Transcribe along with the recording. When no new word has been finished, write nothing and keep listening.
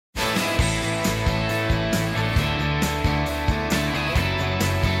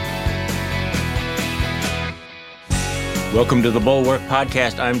Welcome to the Bulwark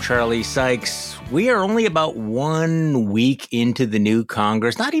Podcast. I'm Charlie Sykes. We are only about 1 week into the new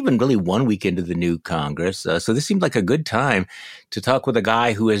Congress, not even really 1 week into the new Congress. So this seemed like a good time to talk with a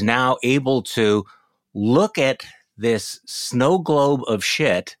guy who is now able to look at this snow globe of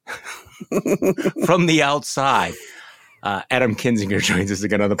shit from the outside. Adam Kinzinger joins us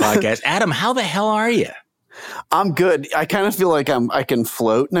again on the podcast. Adam, how the hell are you? I'm good. I kind of feel like I can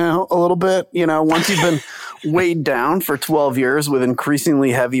float now a little bit. You know, once you've been weighed down for 12 years with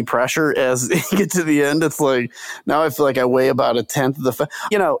increasingly heavy pressure, as you get to the end, it's like, now I feel like I weigh about a tenth of the,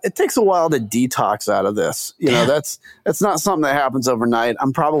 it takes a while to detox out of this. That's not something that happens overnight.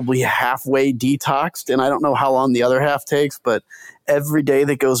 I'm probably halfway detoxed, and I don't know how long the other half takes, but every day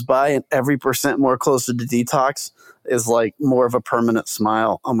that goes by and every percent more closer to detox is like more of a permanent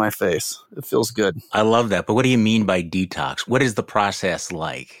smile on my face. It feels good. I love that. But what do you mean by detox? What is the process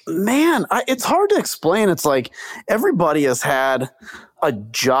like? Man, it's hard to explain. It's like everybody has had a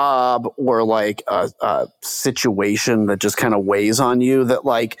job or like a situation that just kind of weighs on you, that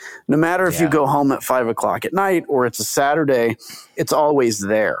like no matter if you go home at 5 o'clock at night or it's a Saturday, it's always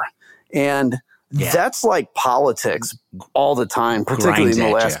there. And that's like politics all the time, particularly in the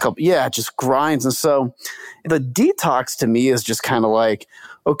last couple. Yeah, it just grinds. And so the detox to me is just kind of like,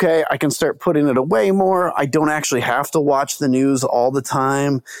 okay, I can start putting it away more. I don't actually have to watch the news all the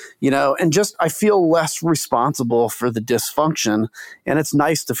time, and just I feel less responsible for the dysfunction. And it's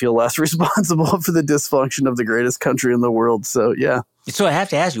nice to feel less responsible for the dysfunction of the greatest country in the world. So, yeah. So I have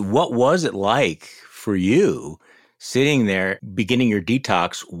to ask you, what was it like for you sitting there, beginning your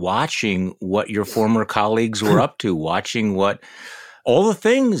detox, watching what your former colleagues were up to, watching all the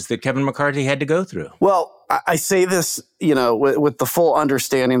things that Kevin McCarthy had to go through? Well, I say this, with the full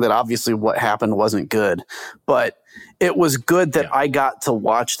understanding that obviously what happened wasn't good, but it was good that I got to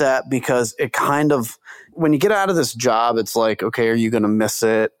watch that, because it kind of, when you get out of this job, it's like, okay, are you going to miss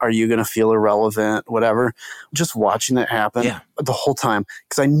it? Are you going to feel irrelevant? Whatever. Just watching it happen the whole time,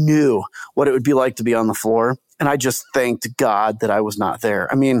 because I knew what it would be like to be on the floor. And I just thanked God that I was not there.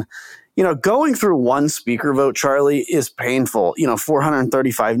 I mean, going through one speaker vote, Charlie, is painful.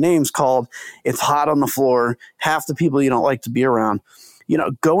 435 names called. It's hot on the floor. Half the people you don't like to be around.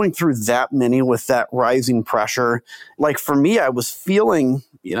 Going through that many with that rising pressure, like for me, I was feeling,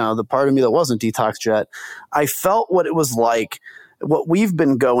 the part of me that wasn't detoxed yet, I felt what it was like, what we've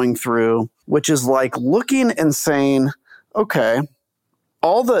been going through, which is like looking and saying, okay,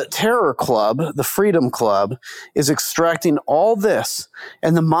 all the terror club, the freedom club, is extracting all this,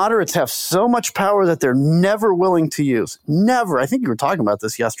 and the moderates have so much power that they're never willing to use. Never. I think you were talking about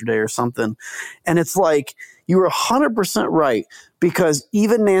this yesterday or something. And it's like, you were 100% right, because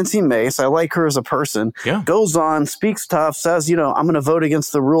even Nancy Mace, I like her as a person, goes on, speaks tough, says, I'm going to vote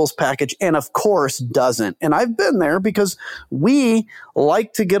against the rules package, and of course doesn't. And I've been there, because we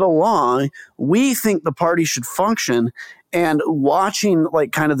like to get along. We think the party should function. And watching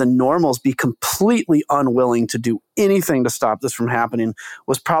like kind of the normals be completely unwilling to do anything to stop this from happening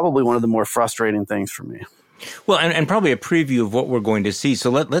was probably one of the more frustrating things for me. Well, and probably a preview of what we're going to see. So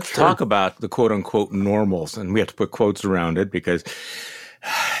let's talk about the quote unquote normals, and we have to put quotes around it, because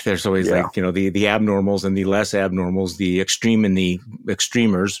there's always the abnormals and the less abnormals, the extreme and the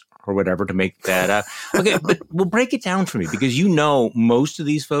extremers, or whatever, to make that okay, but we'll break it down for me, because most of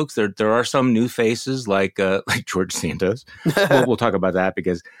these folks, there are some new faces like George Santos. We'll talk about that,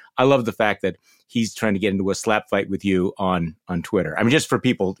 because I love the fact that he's trying to get into a slap fight with you on Twitter. I mean, just for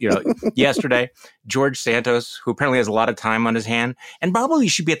people, yesterday, George Santos, who apparently has a lot of time on his hand and probably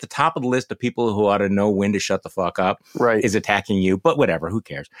should be at the top of the list of people who ought to know when to shut the fuck up, is attacking you. But whatever, who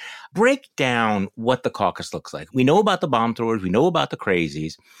cares? Break down what the caucus looks like. We know about the bomb throwers. We know about the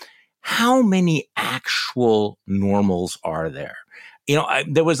crazies. How many actual normals are there?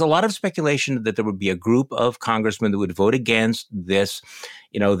 There was a lot of speculation that there would be a group of congressmen that would vote against this,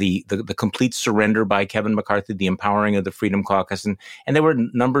 the complete surrender by Kevin McCarthy, the empowering of the Freedom Caucus. And there were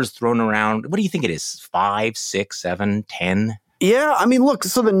numbers thrown around. What do you think it is? 5, 6, 7, 10? Yeah, I mean, look,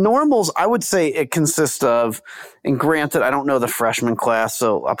 so the normals, I would say it consists of, and granted, I don't know the freshman class,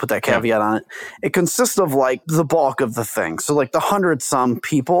 so I'll put that caveat on it. It consists of like the bulk of the thing. So like the 100-some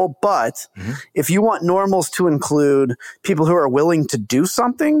people, but if you want normals to include people who are willing to do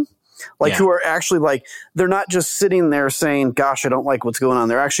something, like who are actually like, they're not just sitting there saying, gosh, I don't like what's going on.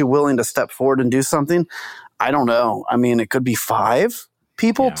 They're actually willing to step forward and do something. I don't know. I mean, it could be 5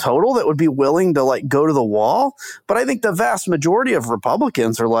 people total that would be willing to like go to the wall. But I think the vast majority of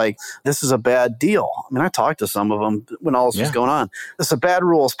Republicans are like, this is a bad deal. I mean, I talked to some of them when all this was going on. This is a bad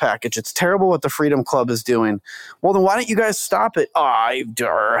rules package. It's terrible what the Freedom Club is doing. Well, then why don't you guys stop it?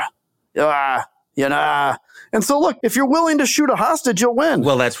 And so, look, if you're willing to shoot a hostage, you'll win.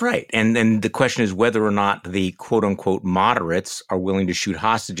 Well, that's right. And then the question is whether or not the quote unquote moderates are willing to shoot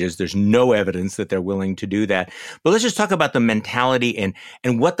hostages. There's no evidence that they're willing to do that. But let's just talk about the mentality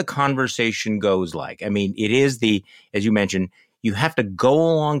and what the conversation goes like. I mean, it is as you mentioned, you have to go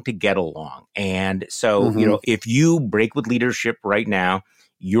along to get along. And so, if you break with leadership right now,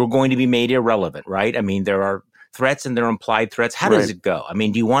 you're going to be made irrelevant, right? I mean, there are threats and there are implied threats. How does it go? I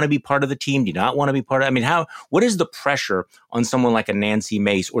mean, do you want to be part of the team? Do you not want to be part of it? I mean, what is the pressure on someone like a Nancy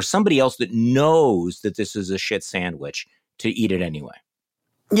Mace or somebody else that knows that this is a shit sandwich to eat it anyway?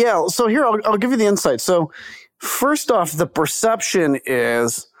 Yeah. So here, I'll give you the insight. So first off, the perception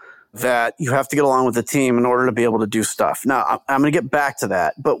is that you have to get along with the team in order to be able to do stuff. Now, I'm going to get back to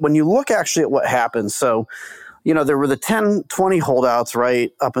that. But when you look actually at what happened, so, there were the 10, 20 holdouts,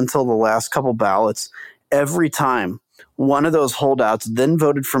 right, up until the last couple ballots. Every time one of those holdouts then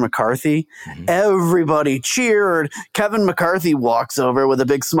voted for McCarthy, everybody cheered. Kevin McCarthy walks over with a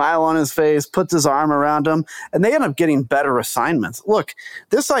big smile on his face, puts his arm around him, and they end up getting better assignments. Look,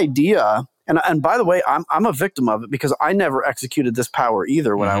 this idea, and by the way, I'm a victim of it because I never executed this power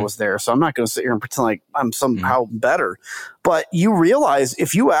either when I was there. So I'm not going to sit here and pretend like I'm somehow better. But you realize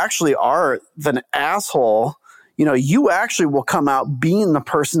if you actually are an asshole, you actually will come out being the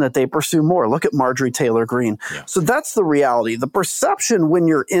person that they pursue more. Look at Marjorie Taylor Greene. Yeah. So that's the reality. The perception when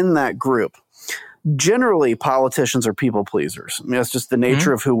you're in that group, generally politicians are people pleasers. I mean, it's just the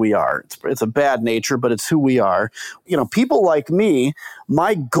nature of who we are. It's a bad nature, but it's who we are. People like me,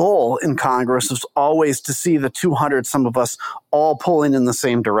 my goal in Congress is always to see the 200, some of us all pulling in the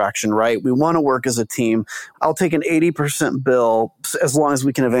same direction, right? We want to work as a team. I'll take an 80% bill as long as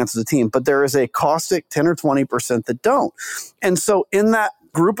we can advance as a team, but there is a caustic 10 or 20% that don't. And so in that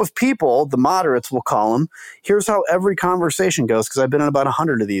group of people, the moderates we'll call them, here's how every conversation goes, because I've been in about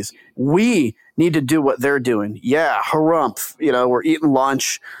 100 of these. We need to do what they're doing. Yeah, harumph. We're eating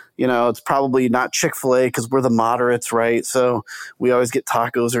lunch. It's probably not Chick-fil-A because we're the moderates, right? So we always get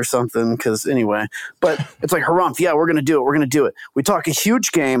tacos or something because anyway. But it's like harumph. Yeah, we're going to do it. We're going to do it. We talk a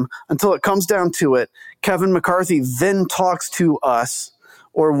huge game until it comes down to it. Kevin McCarthy then talks to us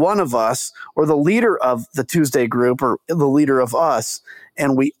or one of us or the leader of the Tuesday group or the leader of us,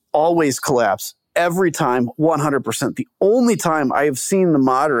 and we always collapse. Every time, 100%. The only time I have seen the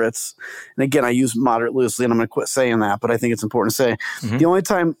moderates, and again, I use moderate loosely, and I'm going to quit saying that, but I think it's important to say, the only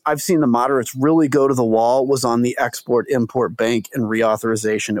time I've seen the moderates really go to the wall was on the Export-Import Bank and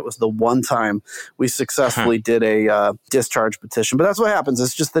reauthorization. It was the one time we successfully did a discharge petition. But that's what happens.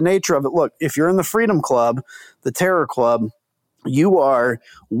 It's just the nature of it. Look, if you're in the Freedom Club, the Terror Club, you are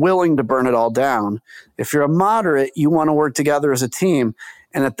willing to burn it all down. If you're a moderate, you want to work together as a team.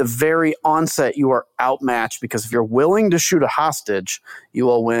 And at the very onset, you are outmatched because if you're willing to shoot a hostage, you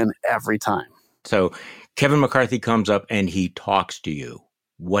will win every time. So Kevin McCarthy comes up and he talks to you.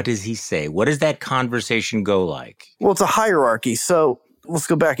 What does he say? What does that conversation go like? Well, it's a hierarchy. So let's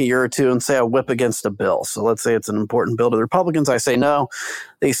go back a year or two and say I whip against a bill. So let's say it's an important bill to the Republicans. I say no.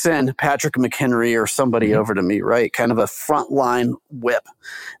 They send Patrick McHenry or somebody over to me, right? Kind of a frontline whip.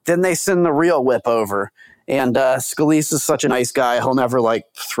 Then they send the real whip over. And Scalise is such a nice guy. He'll never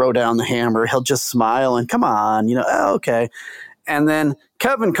throw down the hammer. He'll just smile and come on, oh, okay. And then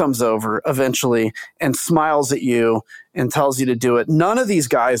Kevin comes over eventually and smiles at you and tells you to do it. None of these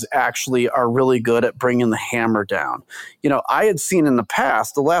guys actually are really good at bringing the hammer down. I had seen in the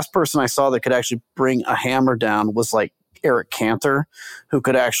past, the last person I saw that could actually bring a hammer down was Eric Cantor, who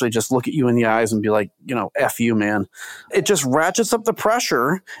could actually just look at you in the eyes and be like, F you, man. It just ratchets up the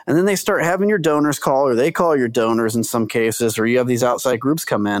pressure. And then they start having your donors call, or they call your donors in some cases, or you have these outside groups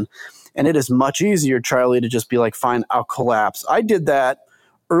come in. And it is much easier, Charlie, to just be like, fine, I'll collapse. I did that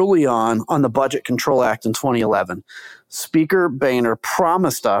early on the Budget Control Act in 2011. Speaker Boehner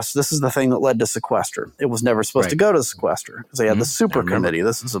promised us, this is the thing that led to sequester. It was never supposed to go to sequester because they had the super committee.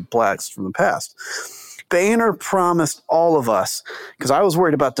 This is a blast from the past. Boehner promised all of us, because I was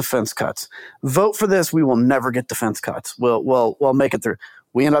worried about defense cuts. Vote for this. We will never get defense cuts. We'll make it through.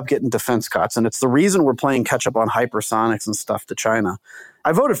 We end up getting defense cuts, and it's the reason we're playing catch up on hypersonics and stuff to China.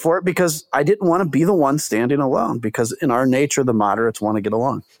 I voted for it because I didn't want to be the one standing alone, because in our nature, the moderates want to get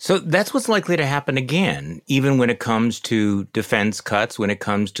along. So that's what's likely to happen again, even when it comes to defense cuts, when it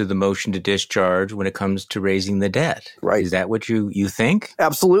comes to the motion to discharge, when it comes to raising the debt. Right. Is that what you think?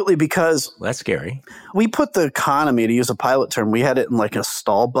 Absolutely, because that's scary. We put the economy, to use a pilot term, we had it in a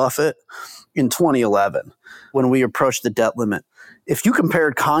stall buffet in 2011 when we approached the debt limit. if you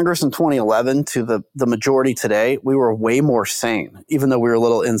compared Congress in 2011 to the majority today, we were way more sane. Even though we were a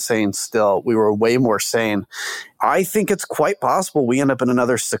little insane still, we were way more sane. I think it's quite possible we end up in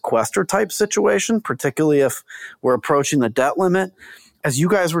another sequester type situation, particularly if we're approaching the debt limit. As you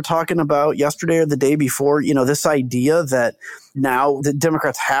guys were talking about yesterday or the day before, this idea that now the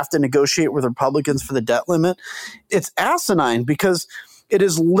Democrats have to negotiate with Republicans for the debt limit, it's asinine because it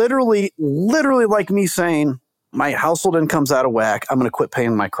is literally like me saying, my household income's out of whack. I'm going to quit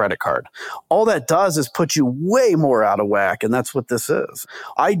paying my credit card. All that does is put you way more out of whack, and that's what this is.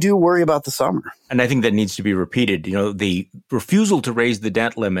 I do worry about the summer. And I think that needs to be repeated. The refusal to raise the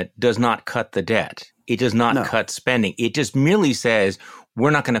debt limit does not cut the debt. It does not cut spending. It just merely says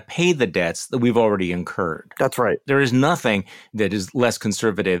we're not going to pay the debts that we've already incurred. That's right. There is nothing that is less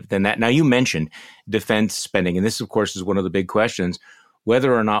conservative than that. Now, you mentioned defense spending, and this, of course, is one of the big questions.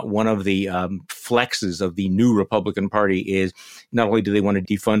 Whether or not one of the flexes of the new Republican Party is not only do they want to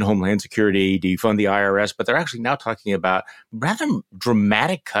defund Homeland Security, defund the IRS, but they're actually now talking about rather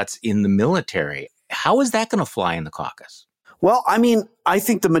dramatic cuts in the military. How is that going to fly in the caucus? Well, I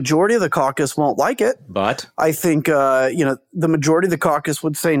think the majority of the caucus won't like it. But I think, the majority of the caucus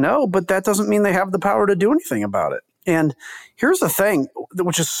would say no, but that doesn't mean they have the power to do anything about it. And here's the thing,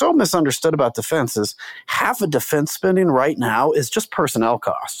 which is so misunderstood about defense, is half of defense spending right now is just personnel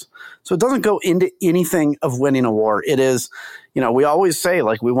costs. So it doesn't go into anything of winning a war. It is, we always say,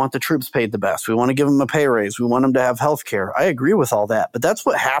 we want the troops paid the best. We want to give them a pay raise. We want them to have health care. I agree with all that. But that's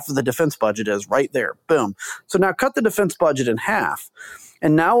what half of the defense budget is right there. Boom. So now cut the defense budget in half.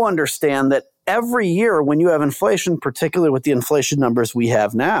 And now understand that every year when you have inflation, particularly with the inflation numbers we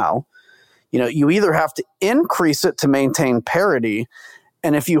have now, you either have to increase it to maintain parity.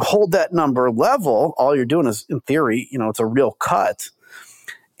 And if you hold that number level, all you're doing is, in theory, it's a real cut.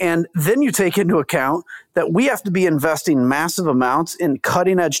 And then you take into account that we have to be investing massive amounts in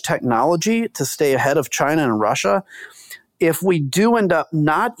cutting edge technology to stay ahead of China and Russia. If we do end up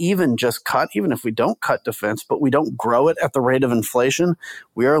not even just even if we don't cut defense, but we don't grow it at the rate of inflation,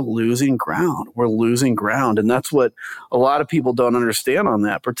 we are losing ground. We're losing ground. And that's what a lot of people don't understand on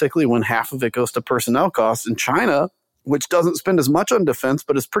that, particularly when half of it goes to personnel costs. In China, which doesn't spend as much on defense,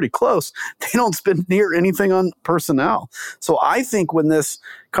 but is pretty close, they don't spend near anything on personnel. So I think when this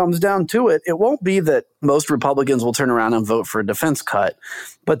comes down to it, it won't be that most Republicans will turn around and vote for a defense cut,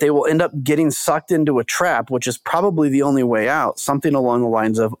 but they will end up getting sucked into a trap, which is probably the only way out, something along the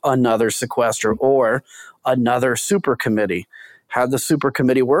lines of another sequester or another super committee. Had the super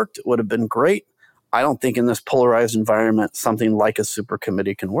committee worked, it would have been great. I don't think in this polarized environment, something like a super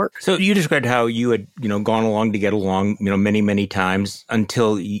committee can work. So you described how you had, gone along to get along, many, many times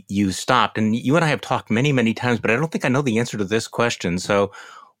until you stopped. And you and I have talked many, many times, but I don't think I know the answer to this question. So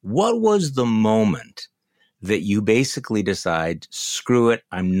what was the moment that you basically decide, screw it,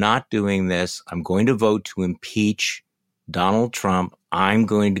 I'm not doing this. I'm going to vote to impeach Donald Trump. I'm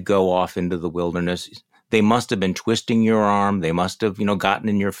going to go off into the wilderness. They must have been twisting your arm. They must have, gotten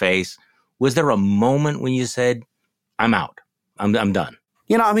in your face. Was there a moment when you said, I'm out, I'm done?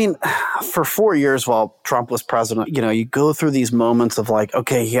 For 4 years while Trump was president, you go through these moments of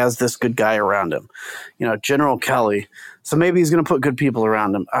okay, he has this good guy around him, General Kelly. So maybe he's going to put good people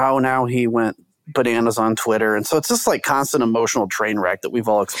around him. Oh, now he went bananas on Twitter. And so it's just constant emotional train wreck that we've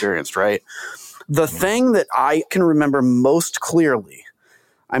all experienced, right? The thing that I can remember most clearly,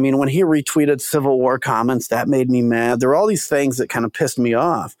 when he retweeted Civil War comments, that made me mad. There were all these things that kind of pissed me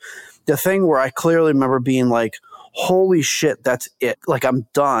off. The thing where I clearly remember being holy shit, that's it. I'm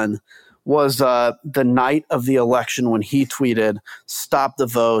done, was the night of the election when he tweeted, stop the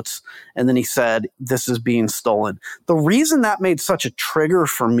votes. And then he said, this is being stolen. The reason that made such a trigger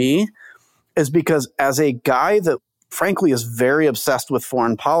for me is because as a guy that frankly is very obsessed with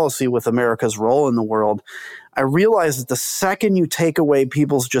foreign policy, with America's role in the world, I realize that the second you take away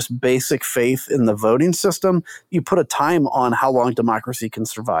people's just basic faith in the voting system, you put a time on how long democracy can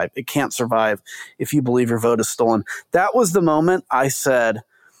survive. It can't survive if you believe your vote is stolen. That was the moment I said,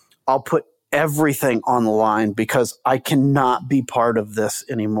 I'll put everything on the line because I cannot be part of this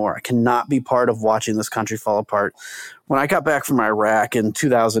anymore. I cannot be part of watching this country fall apart. When I got back from Iraq in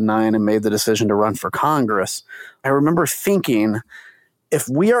 2009 and made the decision to run for Congress, I remember thinking, if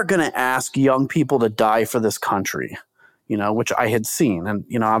we are going to ask young people to die for this country, which I had seen, and,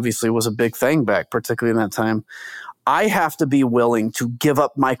 obviously was a big thing back, particularly in that time, I have to be willing to give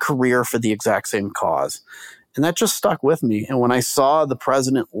up my career for the exact same cause. And that just stuck with me. And when I saw the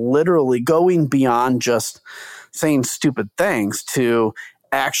president literally going beyond just saying stupid things to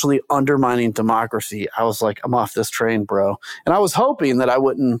actually undermining democracy, I was like, I'm off this train, bro. And I was hoping that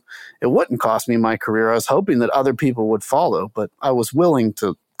it wouldn't cost me my career. I was hoping that other people would follow, but I was willing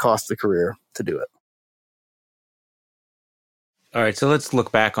to cost the career to do it. All right, so let's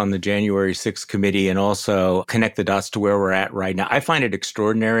look back on the January 6th committee and also connect the dots to where we're at right now. I find it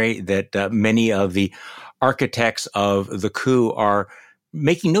extraordinary that many of the architects of the coup are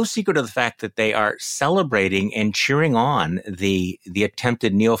making no secret of the fact that they are celebrating and cheering on the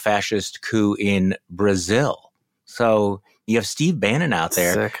attempted neo-fascist coup in Brazil. So you have Steve Bannon out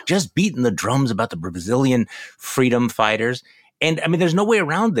there just beating the drums about the Brazilian freedom fighters. And I mean, there's no way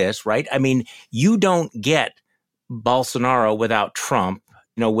around this, right? I mean, you don't get Bolsonaro without Trump.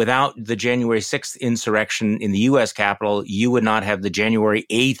 You know, without the January 6th insurrection in the U.S. Capitol, you would not have the January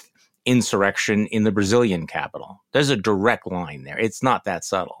 8th insurrection in the Brazilian capital. There's a direct line there. It's not that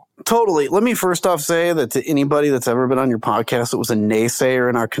subtle. Totally. Let me first off say that to anybody that's ever been on your podcast that was a naysayer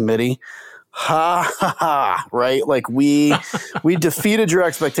in our committee, ha ha ha, right? Like we defeated your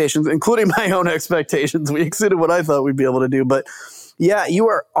expectations, including my own expectations. We exceeded what I thought we'd be able to do. But yeah, you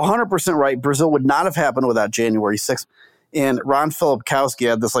are 100% right. Brazil would not have happened without January 6th. And Ron Filipkowski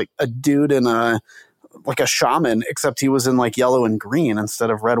had this like a dude in a shaman, except he was in like yellow and green instead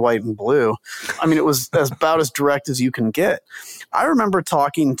of red, white, and blue. I mean, it was about as direct as you can get. I remember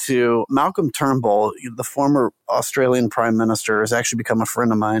talking to Malcolm Turnbull, the former Australian Prime Minister, has actually become a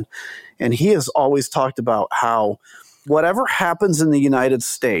friend of mine. And he has always talked about how whatever happens in the United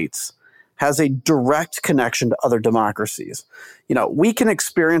States has a direct connection to other democracies. You know, we can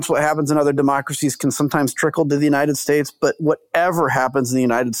experience what happens in other democracies can sometimes trickle to the United States, but whatever happens in the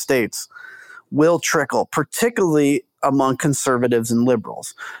United States will trickle, particularly among conservatives and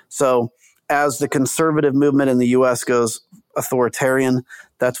liberals. So as the conservative movement in the U.S. goes authoritarian,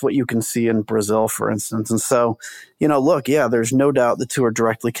 that's what you can see in Brazil, for instance. And so, you know, look, yeah, there's no doubt the two are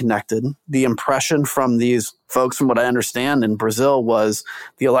directly connected. The impression from these folks, from what I understand in Brazil, was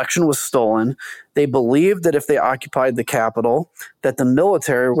the election was stolen. They believed that if they occupied the capital, that the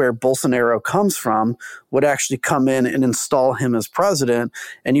military, where Bolsonaro comes from, would actually come in and install him as president.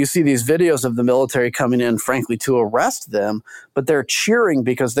 And you see these videos of the military coming in, frankly, to arrest them, but they're cheering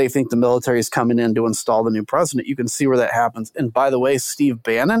because they think the military is coming in to install the new president. You can see where that happens. And by the way, Steve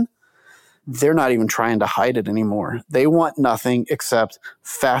Bannon, they're not even trying to hide it anymore. They want nothing except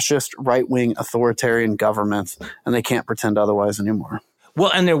fascist, right-wing, authoritarian governments, and they can't pretend otherwise anymore.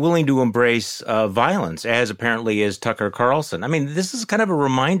 Well, and they're willing to embrace violence, as apparently is Tucker Carlson. I mean, this is kind of a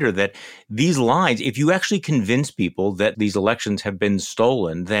reminder that these lines, if you actually convince people that these elections have been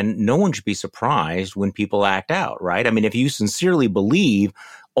stolen, then no one should be surprised when people act out, right? I mean, if you sincerely believe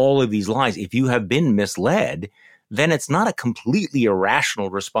all of these lies, if you have been misled, then it's not a completely irrational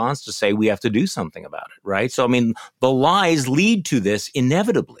response to say we have to do something about it, right? So, I mean, the lies lead to this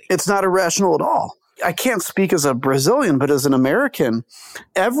inevitably. It's not irrational at all. I can't speak as a Brazilian, but as an American,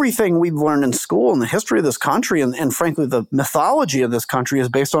 everything we've learned in school and the history of this country and frankly, the mythology of this country is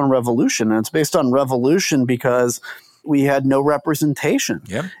based on revolution. And it's based on revolution because we had no representation.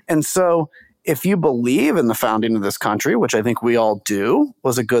 Yep. And so if you believe in the founding of this country, which I think we all do,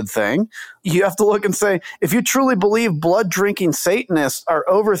 was a good thing, you have to look and say, if you truly believe blood-drinking Satanists are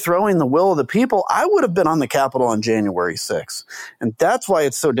overthrowing the will of the people, I would have been on the Capitol on January 6th. And that's why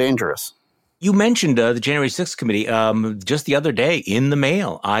it's so dangerous. You mentioned the January 6th committee. Just the other day in the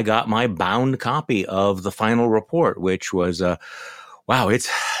mail, I got my bound copy of the final report, which was, wow,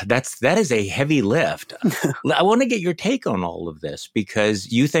 that is a heavy lift. I want to get your take on all of this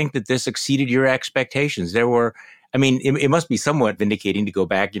because you think that this exceeded your expectations. It must be somewhat vindicating to go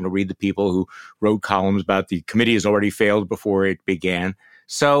back, read the people who wrote columns about the committee has already failed before it began.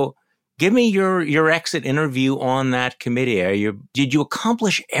 So give me your exit interview on that committee. Did you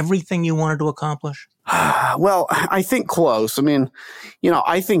accomplish everything you wanted to accomplish? Well, I think close. I mean,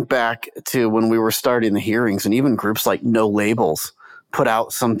 I think back to when we were starting the hearings and even groups like No Labels put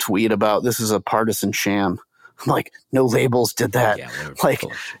out some tweet about this is a partisan sham. I'm like, No Labels did that. Yeah,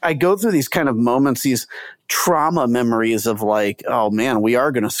 I go through these kind of moments, these trauma memories of like, oh man, we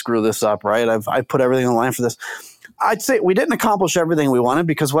are going to screw this up, right? I put everything on the line for this. I'd say we didn't accomplish everything we wanted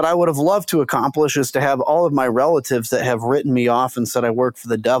because what I would have loved to accomplish is to have all of my relatives that have written me off and said I work for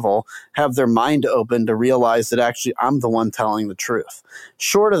the devil have their mind open to realize that actually I'm the one telling the truth.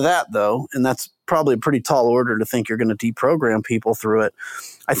 Short of that, though, and that's probably a pretty tall order to think you're going to deprogram people through it,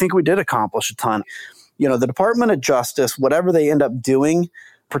 I think we did accomplish a ton. The Department of Justice, whatever they end up doing,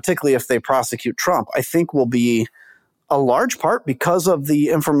 particularly if they prosecute Trump, I think will be a large part because of the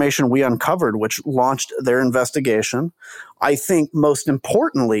information we uncovered, which launched their investigation. I think most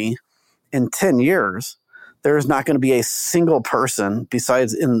importantly, in 10 years, there is not going to be a single person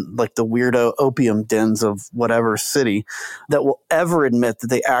besides in like the weirdo opium dens of whatever city that will ever admit that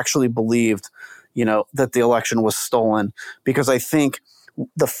they actually believed, that the election was stolen. Because I think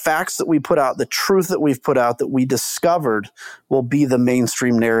the facts that we put out, the truth that we've put out, that we discovered will be the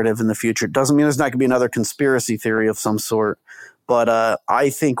mainstream narrative in the future. It doesn't mean there's not going to be another conspiracy theory of some sort. But I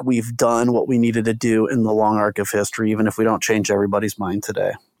think we've done what we needed to do in the long arc of history, even if we don't change everybody's mind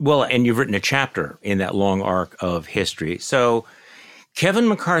today. Well, and you've written a chapter in that long arc of history. So Kevin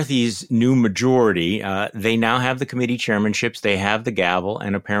McCarthy's new majority, they now have the committee chairmanships, they have the gavel,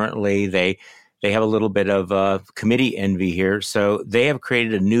 and apparently they have a little bit of committee envy here. So they have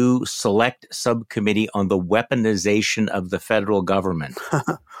created a new select subcommittee on the weaponization of the federal government.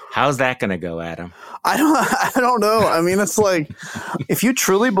 How's that going to go, Adam? I don't know. I mean, it's like, if you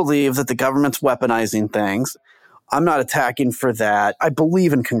truly believe that the government's weaponizing things, I'm not attacking for that. I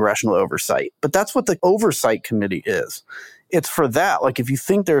believe in congressional oversight, but that's what the oversight committee is. It's for that. Like, if you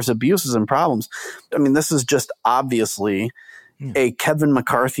think there's abuses and problems, I mean, this is just obviously a Kevin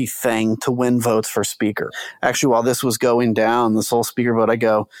McCarthy thing to win votes for speaker. Actually, while this was going down, this whole speaker vote, I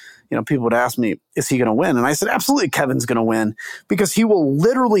go, people would ask me, is he going to win? And I said, absolutely, Kevin's going to win, because he will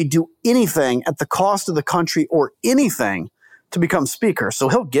literally do anything at the cost of the country or anything to become speaker. So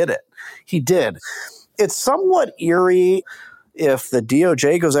he'll get it. He did. It's somewhat eerie if the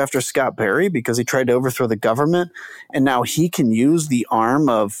DOJ goes after Scott Perry because he tried to overthrow the government, and now he can use the arm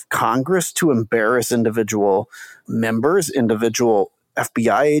of Congress to embarrass individual members, individual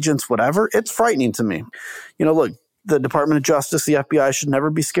FBI agents, whatever. It's frightening to me. Look, the Department of Justice, the FBI should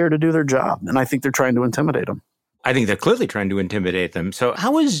never be scared to do their job. And I think they're trying to intimidate them. I think they're clearly trying to intimidate them. So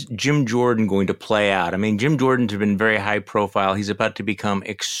how is Jim Jordan going to play out? I mean, Jim Jordan's been very high profile. He's about to become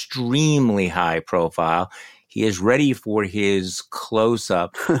extremely high profile. He is ready for his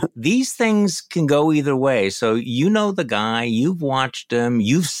close-up. These things can go either way. So you know the guy, you've watched him,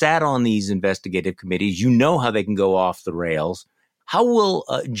 you've sat on these investigative committees, you know how they can go off the rails. How will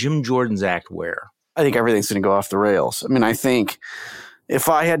Jim Jordan's act wear? I think everything's going to go off the rails. I mean, I think if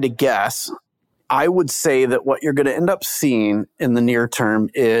I had to guess, I would say that what you're going to end up seeing in the near term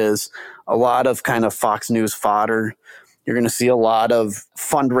is a lot of kind of Fox News fodder. You're going to see a lot of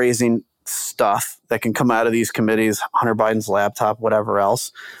fundraising stuff that can come out of these committees, Hunter Biden's laptop, whatever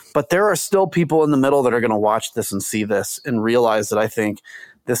else. But there are still people in the middle that are going to watch this and see this and realize that I think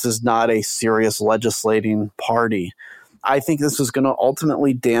this is not a serious legislating party. I think this is going to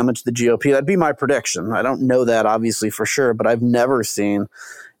ultimately damage the GOP. That'd be my prediction. I don't know that obviously for sure, but I've never seen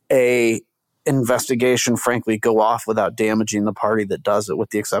a investigation, frankly, go off without damaging the party that does it, with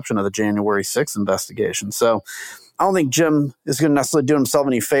the exception of the January 6th investigation. So I don't think Jim is going to necessarily do himself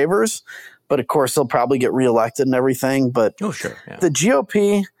any favors, but of course he'll probably get reelected and everything. But the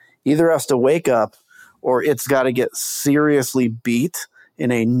GOP either has to wake up or it's got to get seriously beat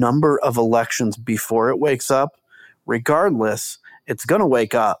in a number of elections before it wakes up. Regardless, it's going to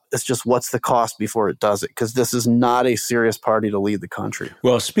wake up. It's just what's the cost before it does it, because this is not a serious party to lead the country.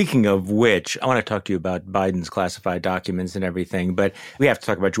 Well, speaking of which, I want to talk to you about Biden's classified documents and everything, but we have to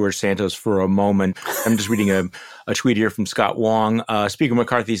talk about George Santos for a moment. I'm just reading a tweet here from Scott Wong. Speaker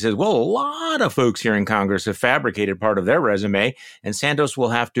McCarthy says, well, a lot of folks here in Congress have fabricated part of their resume, and Santos will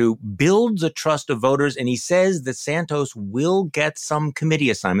have to build the trust of voters. And he says that Santos will get some committee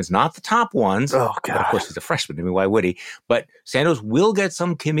assignments, not the top ones. Oh, God. But of course, he's a freshman. I mean, why would he? But Santos will get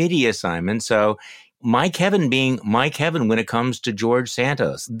some committee assignments. So my Kevin being my Kevin when it comes to George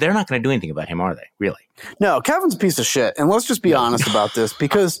Santos, they're not going to do anything about him, are they? Really? No, Kevin's a piece of shit. And let's just be honest about this,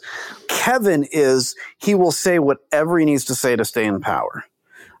 because Kevin he will say whatever he needs to say to stay in power.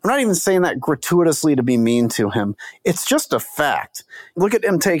 I'm not even saying that gratuitously to be mean to him. It's just a fact. Look at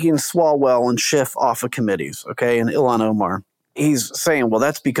him taking Swalwell and Schiff off of committees, okay, and Ilhan Omar. He's saying, well,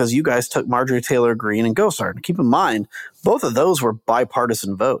 that's because you guys took Marjorie Taylor Greene and Gosar. And keep in mind, both of those were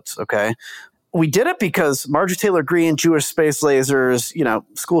bipartisan votes, okay? We did it because Marjorie Taylor Greene, Jewish space lasers,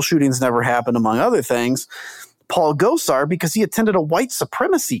 school shootings never happened, among other things. Paul Gosar, because he attended a white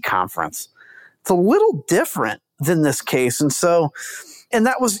supremacy conference. It's a little different than this case. And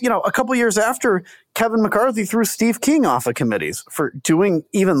that was, a couple years after Kevin McCarthy threw Steve King off of committees for doing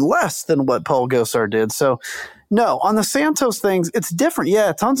even less than what Paul Gosar did. So, no, on the Santos things, it's different.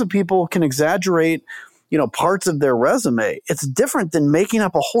 Yeah, tons of people can exaggerate, parts of their resume. It's different than making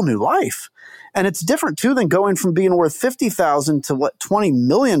up a whole new life. And it's different, too, than going from being worth $50,000 to, $20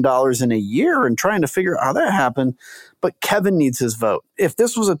 million in a year and trying to figure out how that happened. But Kevin needs his vote. If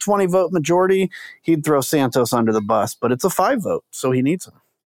this was a 20-vote majority, he'd throw Santos under the bus. But it's a 5-vote, so he needs him.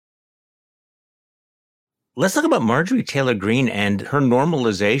 Let's talk about Marjorie Taylor Greene and her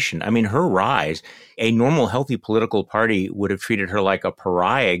normalization. I mean, her rise. A normal, healthy political party would have treated her like a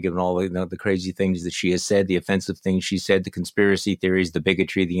pariah, given all the crazy things that she has said, the offensive things she said, the conspiracy theories, the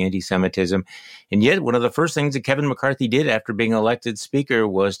bigotry, the anti-Semitism. And yet, one of the first things that Kevin McCarthy did after being elected speaker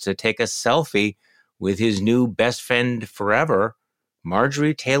was to take a selfie with his new best friend forever,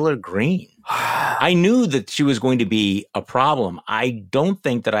 Marjorie Taylor Greene. I knew that she was going to be a problem. I don't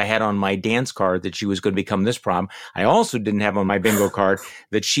think that I had on my dance card that she was going to become this problem. I also didn't have on my bingo card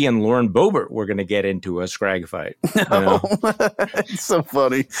that she and Lauren Boebert were going to get into a scrag fight. No. You know? It's so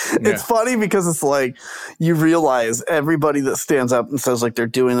funny. Yeah. It's funny because it's like you realize everybody that stands up and says like they're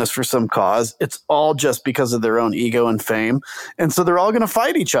doing this for some cause, it's all just because of their own ego and fame. And so they're all going to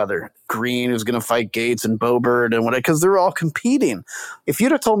fight each other. Greene is going to fight Gates and Boebert and whatever, because they're all competing. If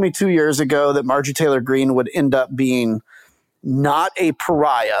you'd have told me 2 years ago that Marjorie Taylor Greene would end up being not a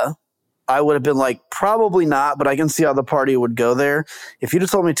pariah, I would have been like, probably not, but I can see how the party would go there. If you'd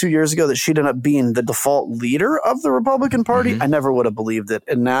have told me 2 years ago that she'd end up being the default leader of the Republican Party, I never would have believed it.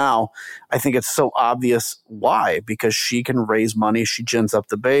 And now I think it's so obvious why, because she can raise money. She gins up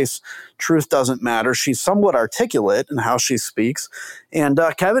the base. Truth doesn't matter. She's somewhat articulate in how she speaks. And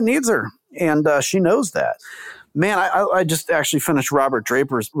Kevin needs her. And she knows that. Man, I just actually finished Robert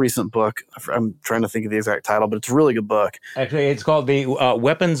Draper's recent book. I'm trying to think of the exact title, but it's a really good book. Actually, it's called The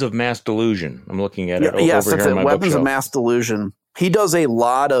Weapons of Mass Delusion. I'm looking at it yes, over that's here it. on my Weapons bookshelf. of Mass Delusion. He does a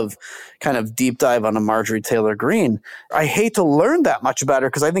lot of kind of deep dive on a Marjorie Taylor Greene. I hate to learn that much about her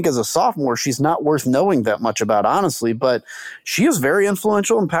because I think as a sophomore, she's not worth knowing that much about, honestly, but she is very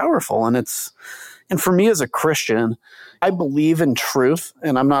influential and powerful. And for me as a Christian, I believe in truth,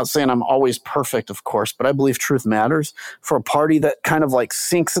 and I'm not saying I'm always perfect, of course, but I believe truth matters. For a party that kind of like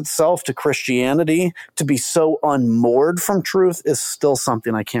sinks itself to Christianity, to be so unmoored from truth is still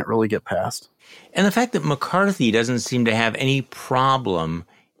something I can't really get past. And the fact that McCarthy doesn't seem to have any problem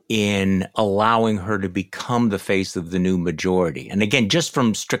in allowing her to become the face of the new majority. And again, just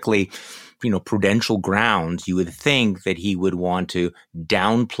from strictly prudential grounds, you would think that he would want to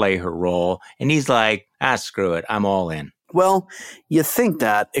downplay her role. And he's like, screw it. I'm all in. Well, you think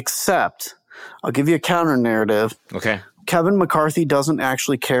that, except I'll give you a counter narrative. Okay. Kevin McCarthy doesn't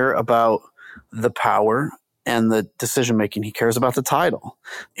actually care about the power and the decision making. He cares about the title.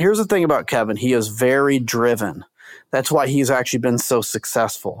 Here's the thing about Kevin. He is very driven. That's why he's actually been so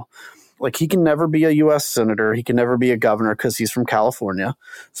successful. Like, he can never be a U.S. senator. He can never be a governor because he's from California.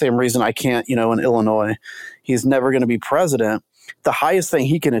 Same reason I can't, in Illinois. He's never going to be president. The highest thing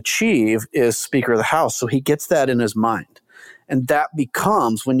he can achieve is Speaker of the House. So he gets that in his mind. And that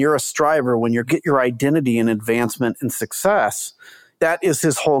becomes, when you're a striver, when you get your identity and advancement and success, that is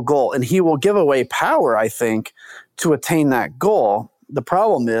his whole goal. And he will give away power, I think, to attain that goal. The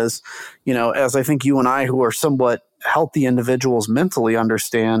problem is, as I think you and I, who are somewhat healthy individuals mentally,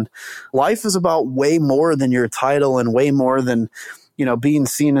 understand, life is about way more than your title and way more than, being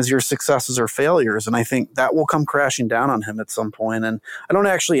seen as your successes or failures. And I think that will come crashing down on him at some point. And I don't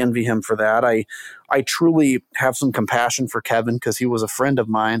actually envy him for that. I truly have some compassion for Kevin because he was a friend of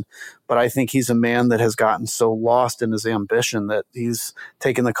mine, but I think he's a man that has gotten so lost in his ambition that he's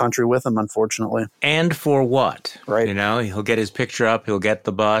taken the country with him, unfortunately. And for what? Right. He'll get his picture up, he'll get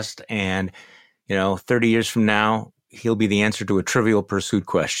the bust, and 30 years from now, he'll be the answer to a Trivial Pursuit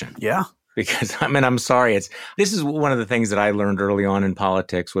question. Yeah. Because, I'm sorry. This is one of the things that I learned early on in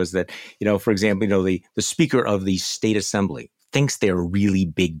politics was that, for example, the Speaker of the State Assembly thinks they're a really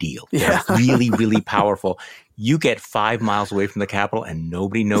big deal. Yeah. They're really, really powerful. You get 5 miles away from the Capitol and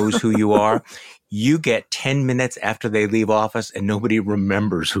nobody knows who you are. You get 10 minutes after they leave office and nobody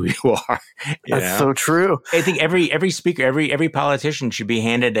remembers who you are. That's so true. I think every speaker, every politician should be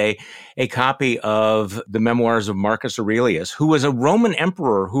handed a copy of the memoirs of Marcus Aurelius, who was a Roman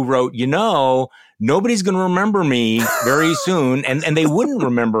emperor who wrote, nobody's going to remember me very soon. And they wouldn't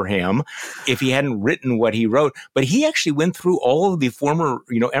remember him if he hadn't written what he wrote. But he actually went through all of the former,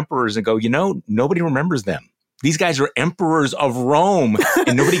 emperors and go, nobody remembers them. These guys are emperors of Rome,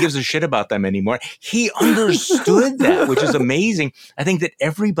 and nobody gives a shit about them anymore. He understood that, which is amazing. I think that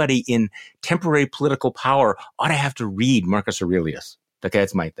everybody in temporary political power ought to have to read Marcus Aurelius. Okay,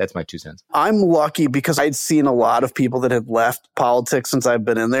 that's my 2 cents. I'm lucky because I'd seen a lot of people that had left politics since I've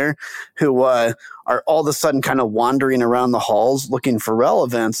been in there who are all of a sudden kind of wandering around the halls looking for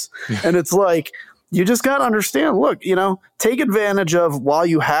relevance. And it's like, you just got to understand, look, take advantage of while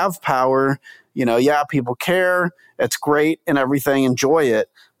you have power. People care. It's great and everything. Enjoy it.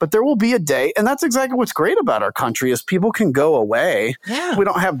 but there will be a day, and that's exactly what's great about our country is people can go away. Yeah. We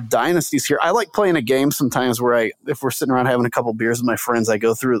don't have dynasties here. I like playing a game sometimes where if we're sitting around having a couple beers with my friends, I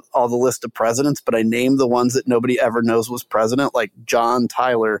go through all the list of presidents, but I name the ones that nobody ever knows was president, like John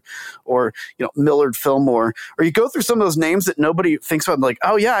Tyler or Millard Fillmore. Or you go through some of those names that nobody thinks about, like,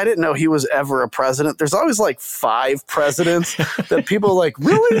 oh yeah, I didn't know he was ever a president. There's always like 5 presidents that people are like,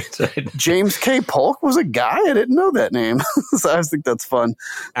 really? James K. Polk was a guy? I didn't know that name. So I always think that's fun.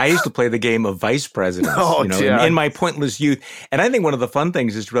 I used to play the game of vice presidents in my pointless youth. And I think one of the fun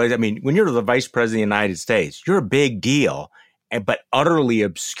things is to realize, when you're the vice president of the United States, you're a big deal, but utterly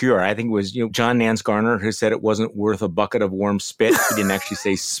obscure. I think it was John Nance Garner who said it wasn't worth a bucket of warm spit. He didn't actually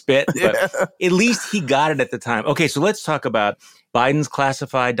say spit, but at least he got it at the time. Okay, so let's talk about Biden's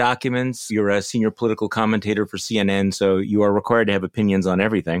classified documents. You're a senior political commentator for CNN, so you are required to have opinions on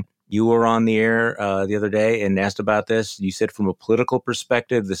everything. You were on the air the other day and asked about this. You said from a political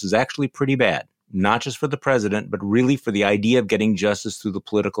perspective, this is actually pretty bad, not just for the president, but really for the idea of getting justice through the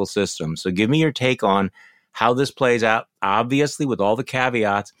political system. So give me your take on how this plays out. Obviously, with all the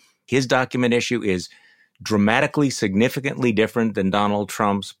caveats, his document issue is dramatically, significantly different than Donald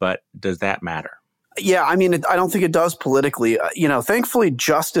Trump's, but does that matter? Yeah, I don't think it does politically. Thankfully,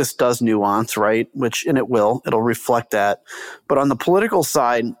 justice does nuance, right? And it'll reflect that. But on the political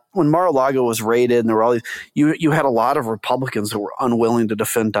side, when Mar-a-Lago was raided and there were all these, you had a lot of Republicans who were unwilling to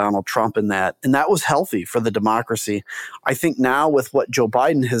defend Donald Trump in that. And that was healthy for the democracy. I think now with what Joe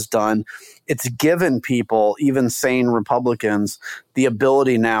Biden has done, it's given people, even sane Republicans, the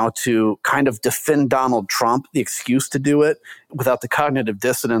ability now to kind of defend Donald Trump, the excuse to do it without the cognitive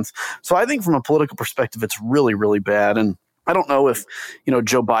dissonance. So I think from a political perspective, it's really, really bad. And I don't know if,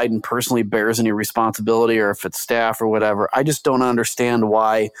 Joe Biden personally bears any responsibility or if it's staff or whatever. I just don't understand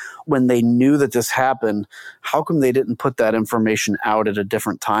why, when they knew that this happened, how come they didn't put that information out at a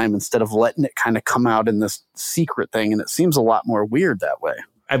different time instead of letting it kind of come out in this secret thing? And it seems a lot more weird that way.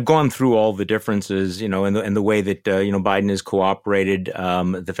 I've gone through all the differences, in the way that, Biden has cooperated,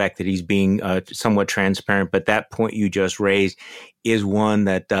 the fact that he's being somewhat transparent. But that point you just raised is one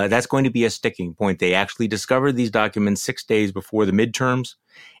that that's going to be a sticking point. They actually discovered these documents 6 days before the midterms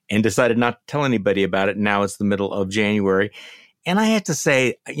and decided not to tell anybody about it. Now it's the middle of January. And I have to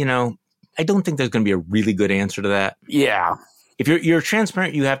say, I don't think there's going to be a really good answer to that. Yeah. If you're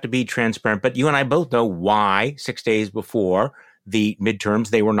transparent, you have to be transparent. But you and I both know why 6 days before the midterms,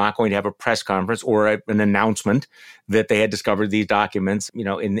 they were not going to have a press conference or an announcement that they had discovered these documents,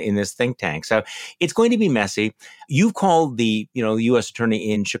 in this think tank. So it's going to be messy. You've called the U.S.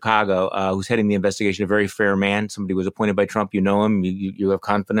 attorney in Chicago, who's heading the investigation, a very fair man. Somebody who was appointed by Trump. You know him. You have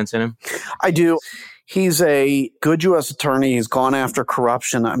confidence in him? I do. He's a good U.S. attorney. He's gone after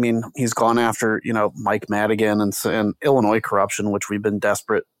corruption. He's gone after, Mike Madigan and Illinois corruption, which we've been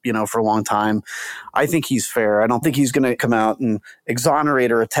desperate, for a long time. I think he's fair. I don't think he's going to come out and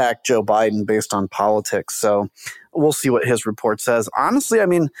exonerate or attack Joe Biden based on politics. So we'll see what his report says. Honestly,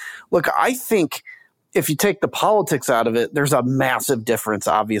 look, I think if you take the politics out of it, there's a massive difference,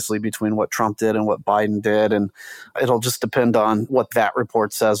 obviously, between what Trump did and what Biden did. And it'll just depend on what that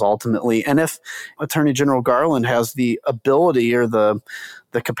report says ultimately. And if Attorney General Garland has the ability or the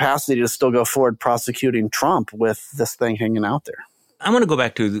capacity to still go forward prosecuting Trump with this thing hanging out there. I want to go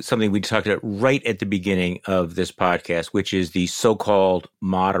back to something we talked about right at the beginning of this podcast, which is the so-called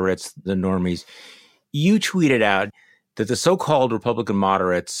moderates, the normies. You tweeted out that the so-called Republican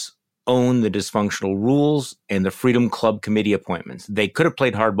moderates own the dysfunctional rules and the Freedom Club committee appointments. They could have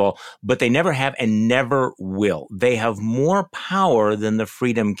played hardball, but they never have and never will. They have more power than the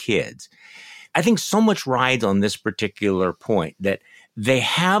Freedom Kids. I think so much rides on this particular point that they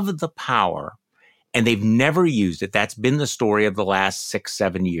have the power and they've never used it. That's been the story of the last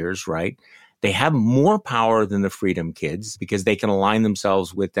 6-7 years, right? They have more power than the Freedom Kids because they can align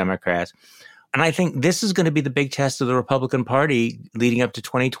themselves with Democrats. And I think this is going to be the big test of the Republican Party leading up to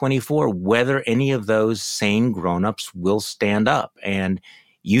 2024, whether any of those sane grown-ups will stand up. And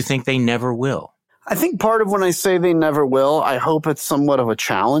you think they never will. I think part of when I say they never will, I hope it's somewhat of a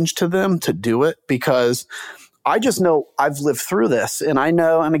challenge to them to do it, because I just know I've lived through this. And I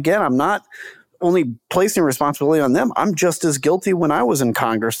know, and again, I'm not only placing responsibility on them. I'm just as guilty when I was in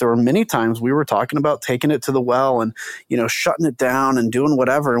Congress. There were many times we were talking about taking it to the well and, shutting it down and doing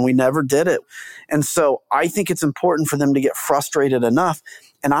whatever, and we never did it. And so I think it's important for them to get frustrated enough.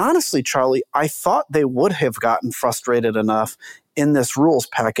 And honestly, Charlie, I thought they would have gotten frustrated enough in this rules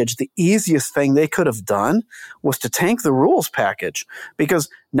package. The easiest thing they could have done was to tank the rules package, because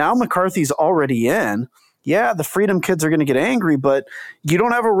now McCarthy's already in. Yeah, the Freedom Kids are going to get angry, but you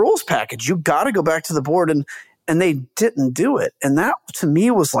don't have a rules package. You got to go back to the board. And And they didn't do it. And that to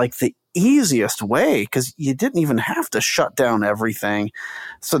me was like the easiest way, because you didn't even have to shut down everything.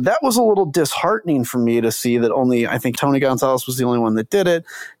 So that was a little disheartening for me to see that only, I think Tony Gonzalez was the only one that did it.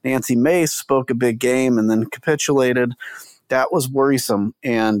 Nancy Mace spoke a big game and then capitulated. That was worrisome.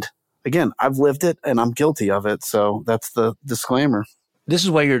 And again, I've lived it and I'm guilty of it. So that's the disclaimer. This is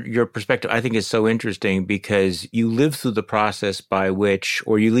why your perspective, I think, is so interesting, because you live through the process by which,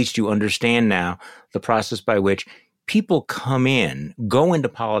 or at least you understand now, the process by which people go into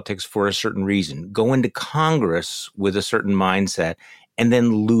politics for a certain reason, go into Congress with a certain mindset, and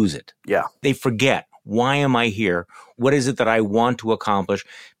then lose it. Yeah. They forget, why am I here? What is it that I want to accomplish?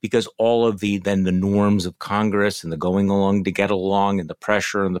 Because all of the norms of Congress and the going along to get along and the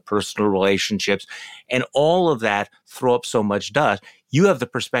pressure and the personal relationships and all of that throw up so much dust. You have the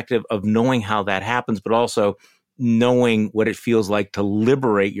perspective of knowing how that happens, but also knowing what it feels like to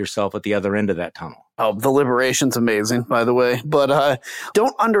liberate yourself at the other end of that tunnel. Oh, the liberation's amazing, by the way. But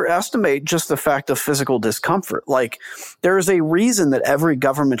don't underestimate just the fact of physical discomfort. Like, there is a reason that every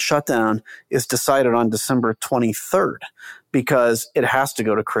government shutdown is decided on December 23rd, because it has to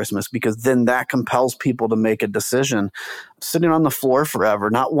go to Christmas, because then that compels people to make a decision. Sitting on the floor forever,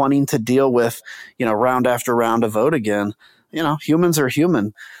 not wanting to deal with, round after round of vote again. Humans are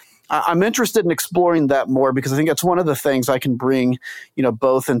human. I'm interested in exploring that more, because I think it's one of the things I can bring,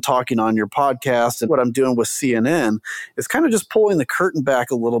 both in talking on your podcast and what I'm doing with CNN, is kind of just pulling the curtain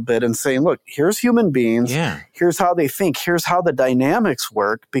back a little bit and saying, look, here's human beings. Yeah. Here's how they think. Here's how the dynamics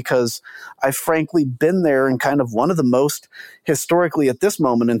work, because I've frankly been there in kind of one of the most historically at this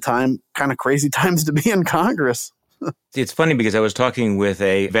moment in time, kind of crazy times to be in Congress. It's funny because I was talking with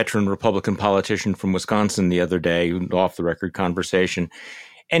a veteran Republican politician from Wisconsin the other day, off the record conversation.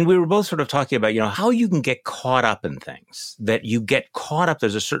 And we were both sort of talking about, how you can get caught up in things, that you get caught up.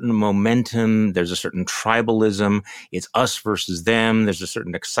 There's a certain momentum. There's a certain tribalism. It's us versus them. There's a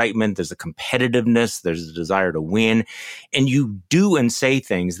certain excitement. There's a competitiveness. There's a desire to win. And you do and say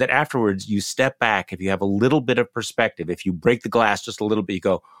things that afterwards you step back. If you have a little bit of perspective, if you break the glass just a little bit, you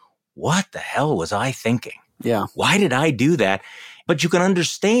go, what the hell was I thinking? Yeah. Why did I do that? But you can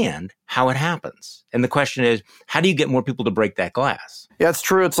understand how it happens. And the question is, how do you get more people to break that glass? Yeah, it's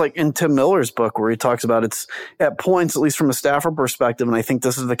true. It's like in Tim Miller's book where he talks about it's at points, at least from a staffer perspective, and I think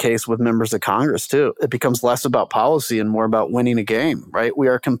this is the case with members of Congress too, it becomes less about policy and more about winning a game, right? We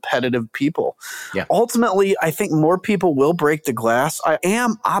are competitive people. Yeah. Ultimately, I think more people will break the glass. I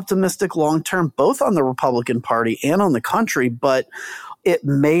am optimistic long-term, both on the Republican Party and on the country, but it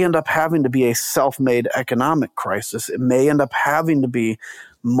may end up having to be a self-made economic crisis. It may end up having to be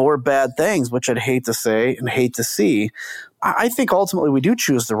more bad things, which I'd hate to say and hate to see. I think ultimately we do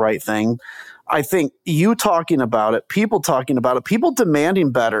choose the right thing. I think you talking about it, people talking about it, people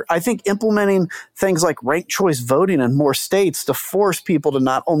demanding better. I think implementing things like ranked choice voting in more states to force people to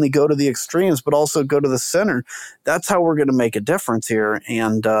not only go to the extremes, but also go to the center. That's how we're going to make a difference here.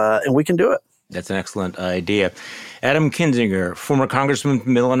 And we can do it. That's an excellent idea. Adam Kinzinger, former congressman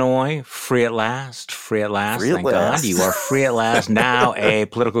from Illinois, free at last, free at last. Thank God you are free at last. Now a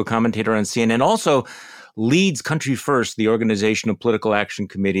political commentator on CNN. Also leads Country First, the organization of Political Action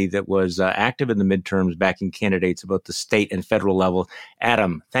Committee that was active in the midterms backing candidates at both the state and federal level.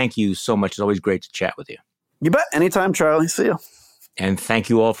 Adam, thank you so much. It's always great to chat with you. You bet. Anytime, Charlie. See you. And thank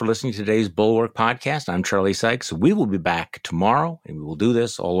you all for listening to today's Bulwark podcast. I'm Charlie Sykes. We will be back tomorrow, and we will do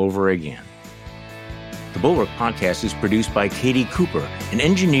this all over again. The Bulwark podcast is produced by Katie Cooper and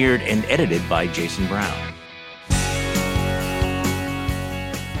engineered and edited by Jason Brown.